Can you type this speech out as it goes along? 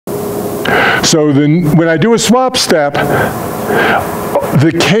So then when I do a swap step,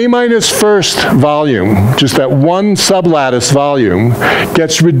 the k minus first volume, just that one sublattice volume,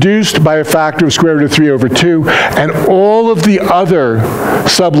 gets reduced by a factor of square root of 3 over 2, and all of the other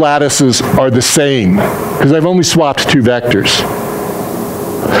sublattices are the same, because I've only swapped 2 vectors.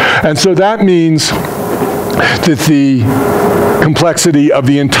 And so that means that the complexity of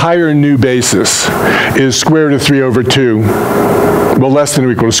the entire new basis is square root of 3 over 2, well, less than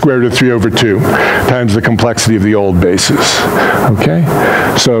or equal to square root of 3 over 2 times the complexity of the old basis. Okay?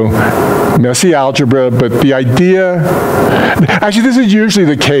 So, messy algebra, but the idea, actually this is usually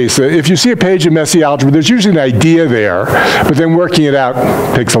the case. If you see a page of messy algebra, there's usually an idea there, but then working it out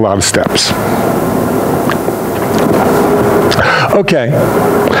takes a lot of steps. Okay,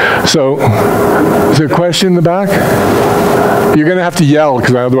 so is there a question in the back? You're going to have to yell,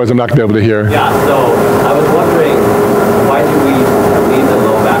 because otherwise I'm not going to be able to hear. Yeah, so I was wondering, why do we need the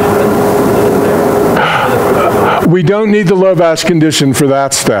low batch condition there? We don't need the low batch condition for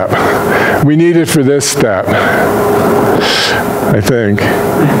that step. We need it for this step, I think.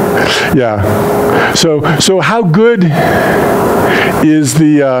 Yeah. So how good is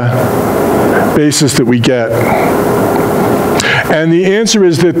the basis that we get? And the answer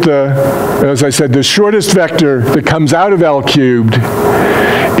is that, as I said, the shortest vector that comes out of L cubed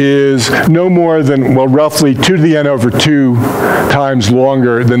is no more than, well, roughly 2 to the n over 2 times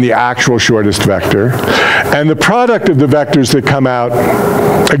longer than the actual shortest vector. And the product of the vectors that come out,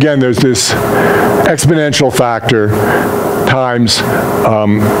 again, there's this exponential factor times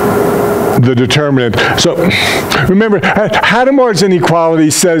the determinant. So remember, Hadamard's inequality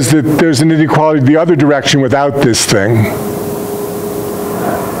says that there's an inequality the other direction without this thing.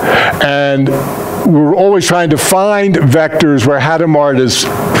 And we're always trying to find vectors where Hadamard is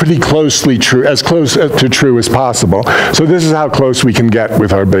pretty closely true, as close to true as possible. So this is how close we can get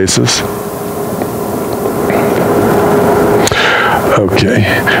with our basis. Okay.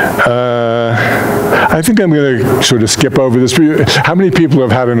 I think I'm going to sort of skip over this. How many people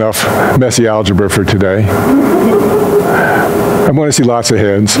have had enough messy algebra for today? I want to see lots of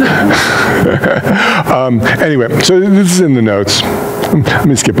hands. Anyway, so this is in the notes. Let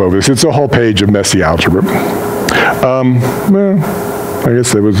me skip over this. It's a whole page of messy algebra. Well, I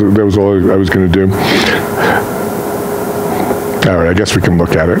guess that was all I was going to do. All right, I guess we can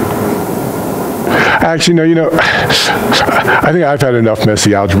look at it. Actually, no, you know, I think I've had enough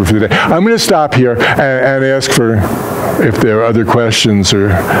messy algebra for today. I'm going to stop here and ask for if there are other questions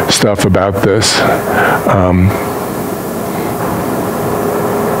or stuff about this.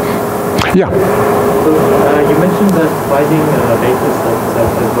 Yeah. You mentioned that finding a basis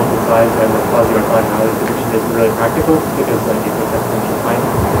that is local size and the quasi-Archive solution is really practical because it takes exponential time.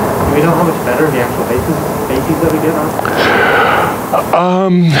 Do we know how much better the actual bases that we get are?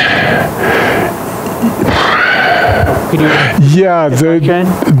 Yeah, so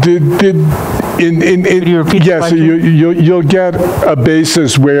you'll get a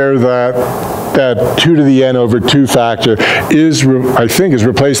basis where that 2 to the n over 2 factor is, I think, is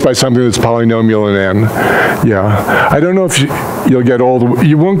replaced by something that's polynomial in n. Yeah, I don't know if you'll get all the,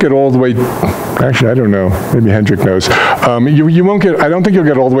 you won't get all the way, actually I don't know, maybe Hendrik knows. You won't get, I don't think you'll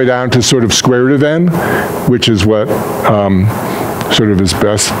get all the way down to sort of square root of n, which is what sort of is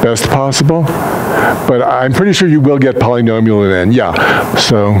best possible. But I'm pretty sure you will get polynomial in n, yeah.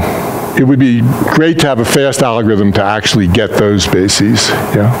 So it would be great to have a fast algorithm to actually get those bases,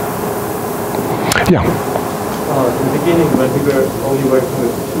 yeah. Yeah. In the beginning, when we were only working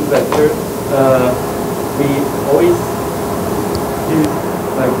with 2 vectors, we always used,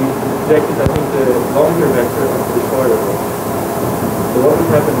 like, we projected, I think, the longer vector onto the shorter one. So what would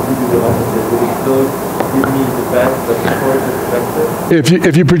happen if we do the opposite? Would it still give me the best, but the shortest vector?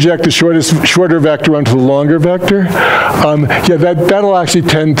 If you project the shorter vector onto the longer vector, yeah, that'll actually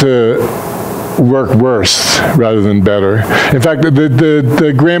tend to work worse rather than better. In fact,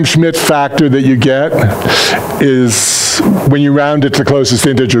 the Gram-Schmidt factor that you get is, when you round it to the closest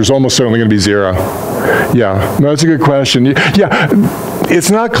integer, is almost certainly going to be 0. Yeah, no, that's a good question. Yeah,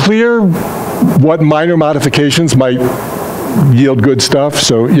 it's not clear what minor modifications might yield good stuff,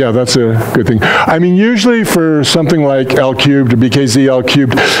 so yeah, that's a good thing. I mean, usually for something like L cubed or BKZ L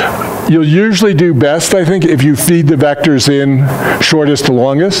cubed, you'll usually do best, I think, if you feed the vectors in shortest to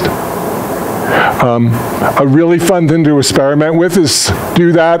longest. A really fun thing to experiment with is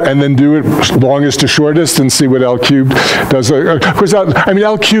do that and then do it longest to shortest and see what L cubed does. Of course, I mean,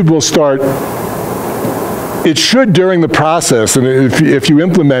 L cubed will start, it should during the process, and if you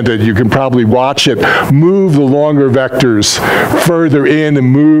implement it, you can probably watch it move the longer vectors further in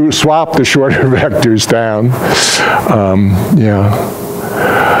and swap the shorter vectors down. Yeah.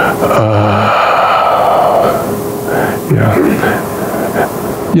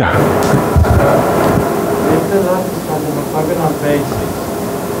 Yeah. With the lattice problem of orthogonal basis,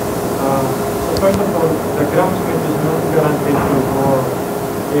 so first of all, the Gram-Schmidt is not guaranteed to go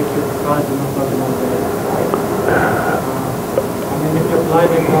if you apply the orthogonal basis, right? I mean, if you apply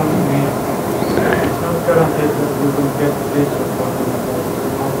the Gram-Schmidt, it's not guaranteed that you will get this orthogonal basis.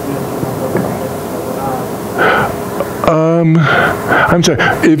 I'm sorry,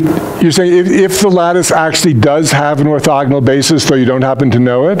 if you're saying if the lattice actually does have an orthogonal basis, though you don't happen to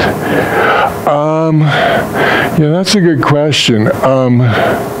know it? Yeah, that's a good question.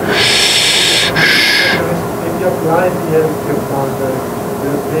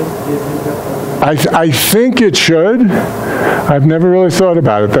 I think it should. I've never really thought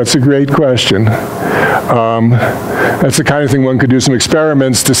about it. That's a great question. That's the kind of thing one could do some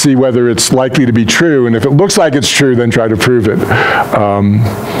experiments to see whether it's likely to be true, and if it looks like it's true, then try to prove it.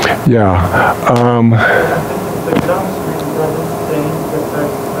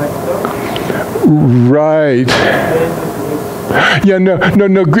 Right. Yeah, no.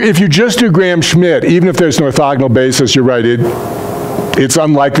 If you just do Gram-Schmidt, even if there's an orthogonal basis, you're right. It's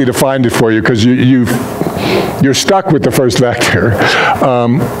unlikely to find it for you because you're stuck with the first vector.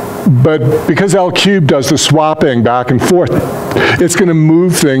 But because L cubed does the swapping back and forth, it's going to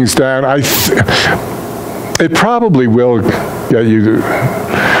move things down. It probably will get you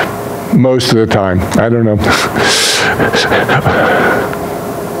most of the time. I don't know.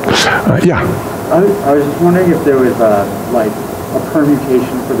 Yeah. I was just wondering if there was like a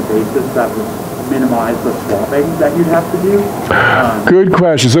permutation for the basis that would minimize the swapping that you'd have to do. Good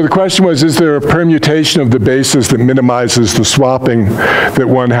question. So the question was, is there a permutation of the basis that minimizes the swapping that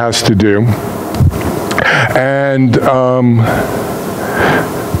one has to do? And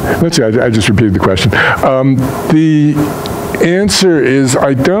let's see, I just repeated the question. The answer is,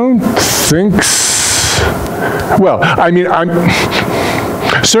 I don't think well, I mean,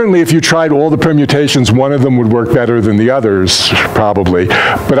 certainly if you tried all the permutations, one of them would work better than the others, probably.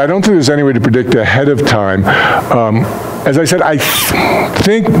 But I don't think there's any way to predict ahead of time. As I said, I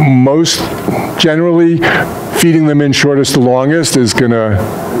think most generally feeding them in shortest to longest is going to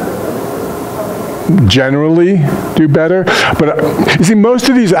generally do better. But you see, most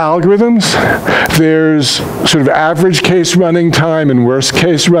of these algorithms, there's sort of average case running time and worst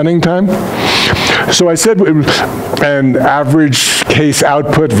case running time. So I said, and average case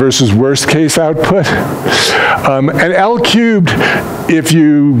output versus worst case output. And L cubed, if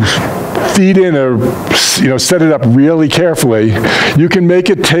you feed in set it up really carefully, you can make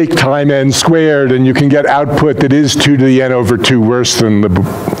it take time n squared, and you can get output that is 2 to the n over 2 worse than the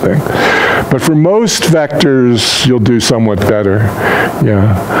thing. But for most vectors, you'll do somewhat better.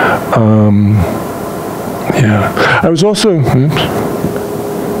 Yeah. I was also,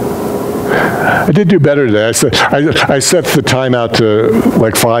 I did do better today. I set the time out to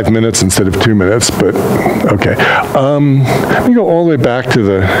like 5 minutes instead of 2 minutes, but okay. Let me go all the way back to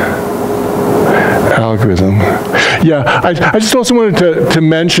the algorithm. Yeah, I just also wanted to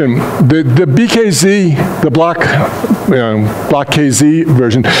mention the BKZ, the block KZ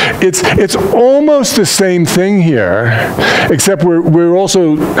version. It's almost the same thing here, except we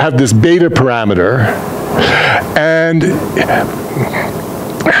also have this beta parameter, and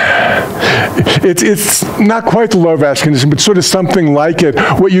it's not quite the Lorentz condition, but sort of something like it.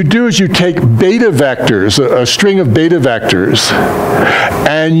 What you do is you take beta vectors, a string of beta vectors,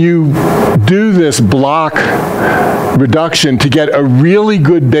 and you do this block reduction to get a really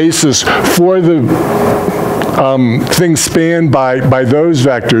good basis for the things spanned by those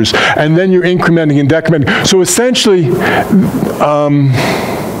vectors, and then you're incrementing and decrementing. So essentially,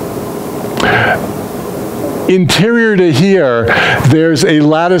 interior to here, there's a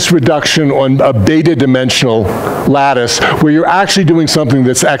lattice reduction on a beta dimensional lattice where you're actually doing something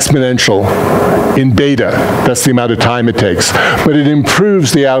that's exponential in beta. That's the amount of time it takes. But it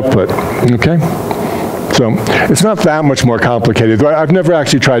improves the output, okay? So it's not that much more complicated. I've never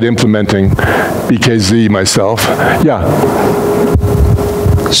actually tried implementing BKZ myself. Yeah?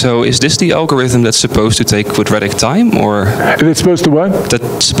 So is this the algorithm that's supposed to take quadratic time, or? It's supposed to what?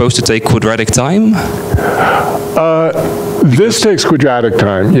 That's supposed to take quadratic time? This takes quadratic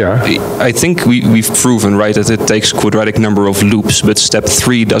time, yeah. I think we've proven, right, that it takes quadratic number of loops, but step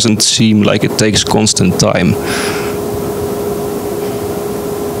 3 doesn't seem like it takes constant time.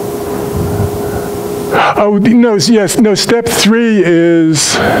 Oh, no, yes, no, step 3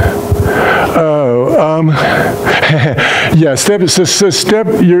 is, Yeah,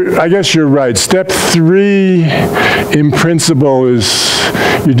 I guess you're right. Step 3 in principle is,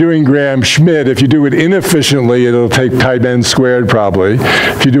 you're doing Graham-Schmidt. If you do it inefficiently, it'll take type n squared probably.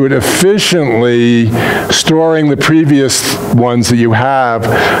 If you do it efficiently, storing the previous ones that you have,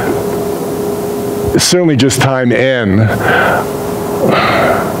 it's certainly just time n.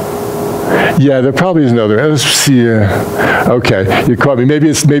 Yeah, there probably is another. Let's see. Okay, you caught me. Maybe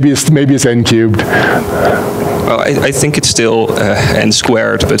it's n cubed. Well, I think it's still n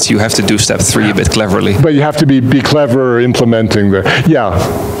squared, but you have to do step 3 a bit cleverly. But you have to be clever implementing the, yeah.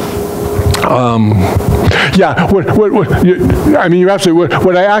 Yeah, I mean, you're absolutely,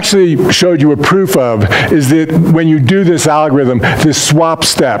 what I actually showed you a proof of is that when you do this algorithm, this swap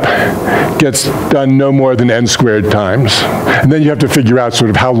step gets done no more than n squared times. And then you have to figure out sort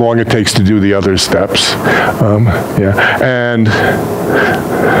of how long it takes to do the other steps. Yeah, and,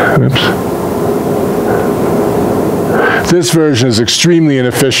 oops. This version is extremely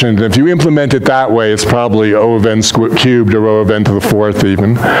inefficient. If you implement it that way, it's probably O of n cubed or O of n to the 4th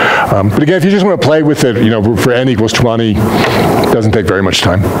even. But again, if you just want to play with it, for n equals 20, it doesn't take very much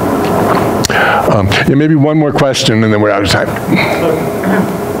time. Yeah, maybe one more question, and then we're out of time.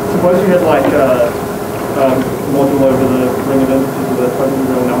 Suppose you had like a module over the ring of integers with a totally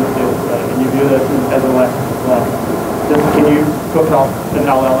real number field, and you view this as a lattice class. Can you cook up an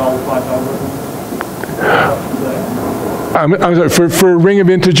LLL type algorithm? I'm sorry, for a ring of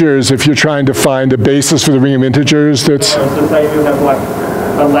integers, if you're trying to find a basis for the ring of integers, that's... So say you have like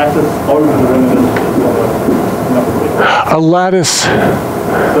a lattice over the ring of integers. A lattice...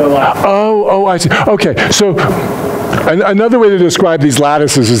 So like, oh, I see. Okay, so another way to describe these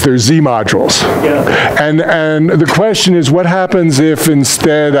lattices is they're Z modules. yeah. And the question is, what happens if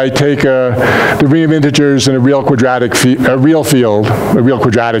instead I take the ring of integers and a real quadratic field,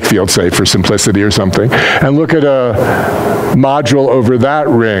 say, for simplicity or something, and look at a module over that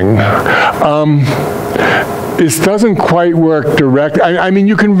ring? It doesn't quite work direct. I mean,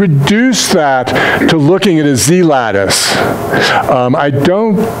 you can reduce that to looking at a Z lattice. I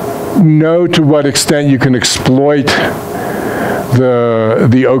don't know to what extent you can exploit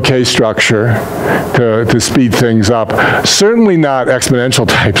the OK structure to speed things up. Certainly not exponential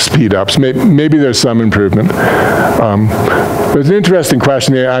type speed ups. Maybe there's some improvement. But it's an interesting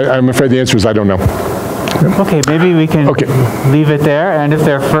question. I'm afraid the answer is I don't know. Okay, maybe we can leave it there. And if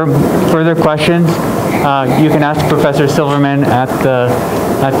there are further questions, you can ask Professor Silverman at the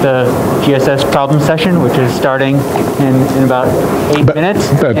GSS problem session, which is starting in about 8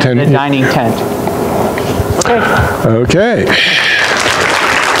 minutes in the dining tent. Okay. Okay.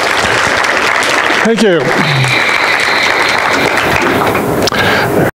 Thank you.